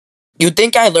You'd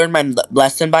think I learned my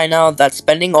lesson by now, that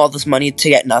spending all this money to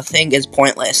get nothing is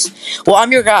pointless. Well,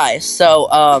 I'm your guy, so,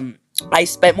 I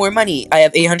spent more money. I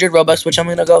have 800 Robux, which I'm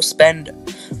gonna go spend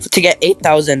to get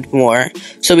 8,000 more,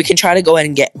 so we can try to go ahead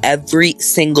and get every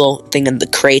single thing in the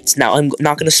crates. Now, I'm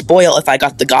not gonna spoil if I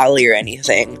got the golly or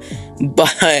anything,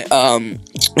 but,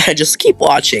 just keep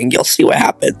watching, you'll see what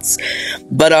happens.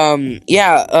 But,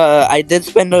 yeah, I did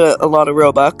spend a lot of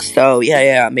Robux, so,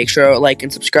 yeah, make sure to like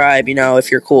and subscribe, you know,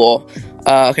 if you're cool.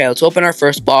 Okay, let's open our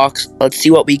first box, let's see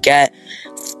what we get.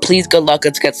 Please, good luck,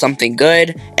 let's get something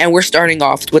good. And we're starting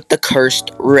off with the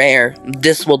cursed rare.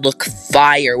 This will look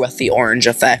fire with the orange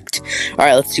effect.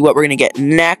 Alright, let's see what we're gonna get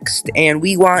next. And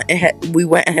we went ahead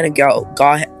and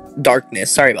got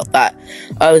darkness. Sorry about that.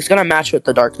 It's gonna match with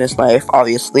the darkness knife,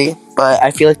 obviously, but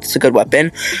I feel like it's a good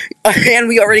weapon. And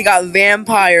we already got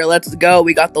vampire. Let's go.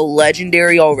 We got the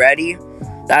legendary already.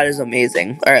 That is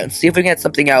amazing. Alright, let's see if we can get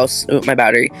something else. Ooh, my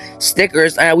battery.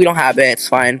 Stickers. We don't have it. It's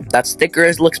fine. That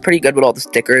stickers looks pretty good with all the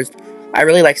stickers. I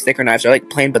really like sticker knives. They're like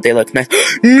plain, but they look nice.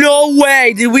 No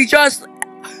way! Did we just...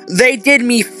 They did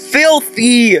me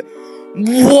filthy!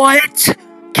 What?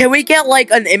 Can we get,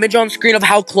 like, an image on screen of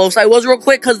how close I was real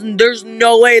quick? Because there's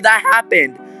no way that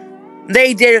happened.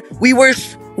 They did... We were...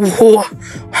 Whoa,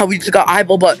 we just got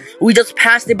eyeball, but we just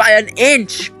passed it by an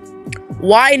inch.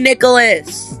 Why,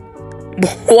 Nicholas?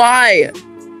 Why?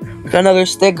 We got another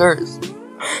stickers.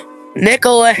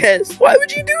 Nicholas, why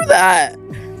would you do that?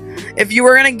 If you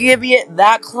were gonna give me it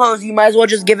that close, you might as well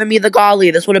just given me the golly.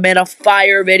 This would have been a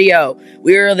fire video.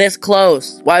 We were this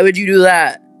close. Why would you do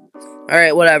that?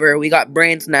 Alright, whatever. We got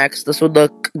brains next. This would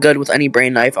look good with any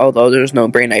brain knife, although there's no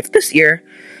brain knife this year.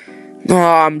 Oh,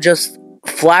 I'm just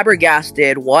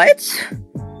flabbergasted. What?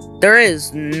 There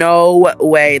is no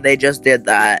way they just did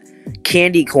that.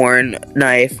 Candy corn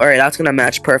knife. Alright, that's gonna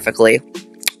match perfectly.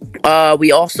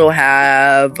 We also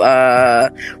have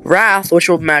Wrath, which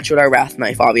will match with our Wrath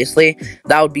knife, obviously.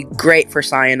 That would be great for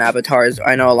Cyan avatars.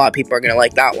 I know a lot of people are gonna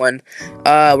like that one.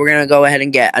 We're gonna go ahead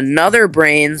and get another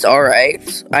brains.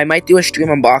 Alright. I might do a stream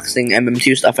unboxing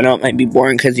MM2 stuff. I know it might be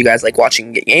boring because you guys like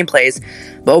watching gameplays.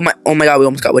 But oh my god, we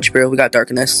almost got Witch Brew. We got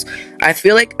Darkness. I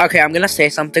feel like, okay, I'm gonna say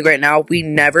something right now. We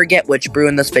never get Witch Brew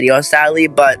in this video, sadly.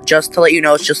 But just to let you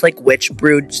know, it's just like Witch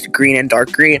Brew, just green and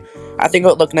dark green. I think it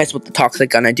would look nice with the toxic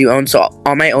gun I do own, so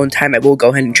on my own time, I will go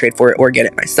ahead and trade for it or get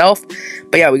it myself.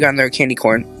 But yeah, we got another candy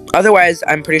corn. Otherwise,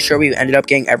 I'm pretty sure we ended up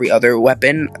getting every other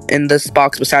weapon in this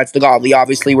box besides the godly.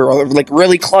 Obviously, we're like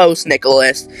really close,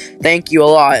 Nicholas. Thank you a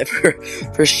lot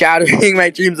for shattering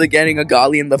my dreams of getting a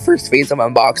godly in the first phase of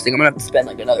unboxing. I'm gonna have to spend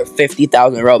like another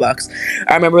 50,000 Robux.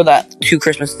 I remember that 2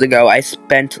 Christmases ago, I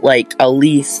spent like at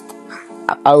least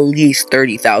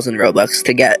 30,000 Robux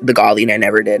to get the godly, and I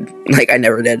never did. Like, I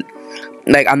never did.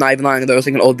 Like, I'm not even lying. There was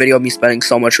like an old video of me spending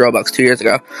so much Robux 2 years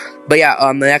ago. But yeah,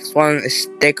 the next one is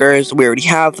stickers. We already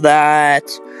have that.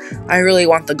 I really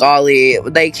want the golly.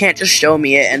 They can't just show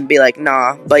me it and be like,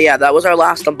 nah. But yeah, that was our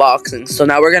last unboxing. So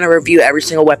now we're gonna review every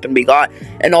single weapon we got,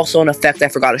 and also an effect I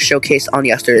forgot to showcase on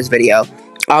yesterday's video.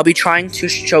 I'll be trying to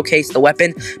showcase the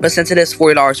weapon, but since it is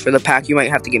 $40 for the pack, you might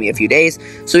have to give me a few days.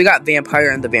 So we got Vampire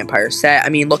and the Vampire set. I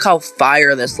mean, look how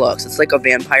fire this looks. It's like a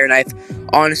vampire knife.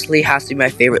 Honestly, has to be my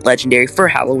favorite legendary for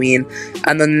Halloween.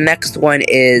 And the next one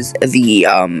is the,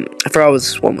 I forgot what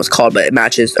this one was called, but it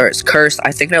matches, or it's cursed.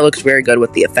 I think that looks very good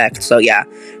with the effect. So yeah,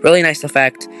 really nice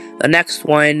effect. The next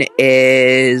one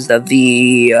is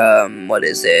the, what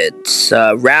is it?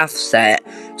 Wrath set.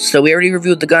 So we already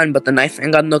reviewed the gun, but the knife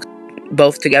and gun look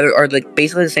both together are like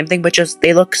basically the same thing, but just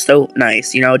they look so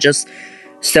nice, you know, just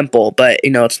simple, but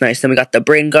you know, it's nice. Then we got the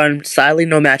brain gun, sadly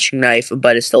no matching knife,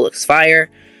 but it still looks fire.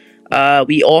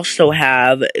 We also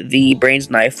have the brains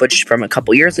knife, which from a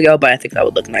couple years ago, but I think that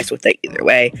would look nice with it either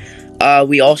way.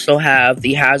 We also have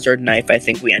the hazard knife. I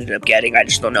think we ended up getting. I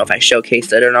just don't know if I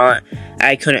showcased it or not.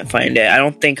 I couldn't find it. I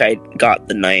don't think I got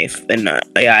the knife, and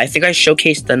yeah, I think I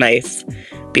showcased the knife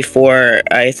before.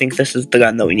 I think this is the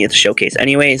gun that we need to showcase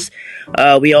anyways.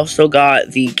 We also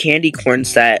got the candy corn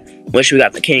set, which we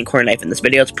got the candy corn knife in this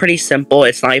video. It's pretty simple.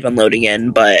 It's not even loading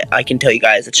in, but I can tell you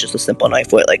guys it's just a simple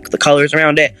knife with like the colors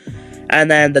around it. And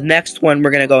then the next one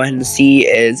we're going to go ahead and see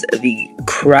is the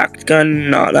cracked gun.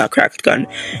 No, not cracked gun.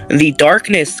 The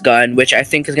darkness gun, which I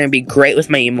think is going to be great with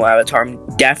my emo avatar. I'm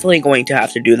definitely going to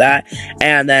have to do that.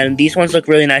 And then these ones look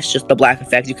really nice, just the black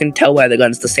effect. You can tell why the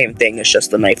gun's the same thing. It's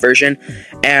just the knife version.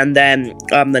 And then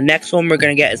the next one we're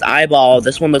going to get is eyeball.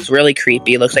 This one looks really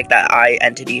creepy. It looks like that eye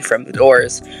entity from the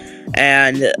Doors.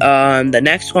 And the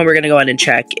next one we're going to go ahead and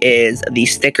check is the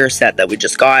sticker set that we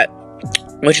just got.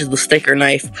 which is the sticker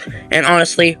knife, and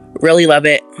honestly, really love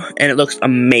it, and it looks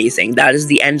amazing. That is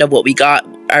the end of what we got.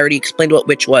 I already explained what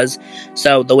witch was,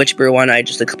 so the witch brew one, I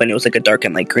just explained it was like a dark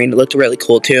and light green. It looked really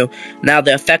cool too. Now,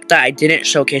 the effect that I didn't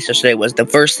showcase yesterday was the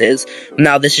verses.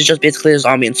 Now, this is just basically a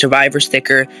zombie and survivor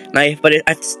sticker knife, but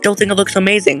I still think it looks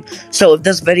amazing. So, if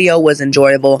this video was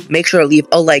enjoyable, make sure to leave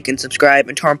a like and subscribe,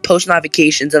 and turn on post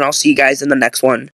notifications, and I'll see you guys in the next one.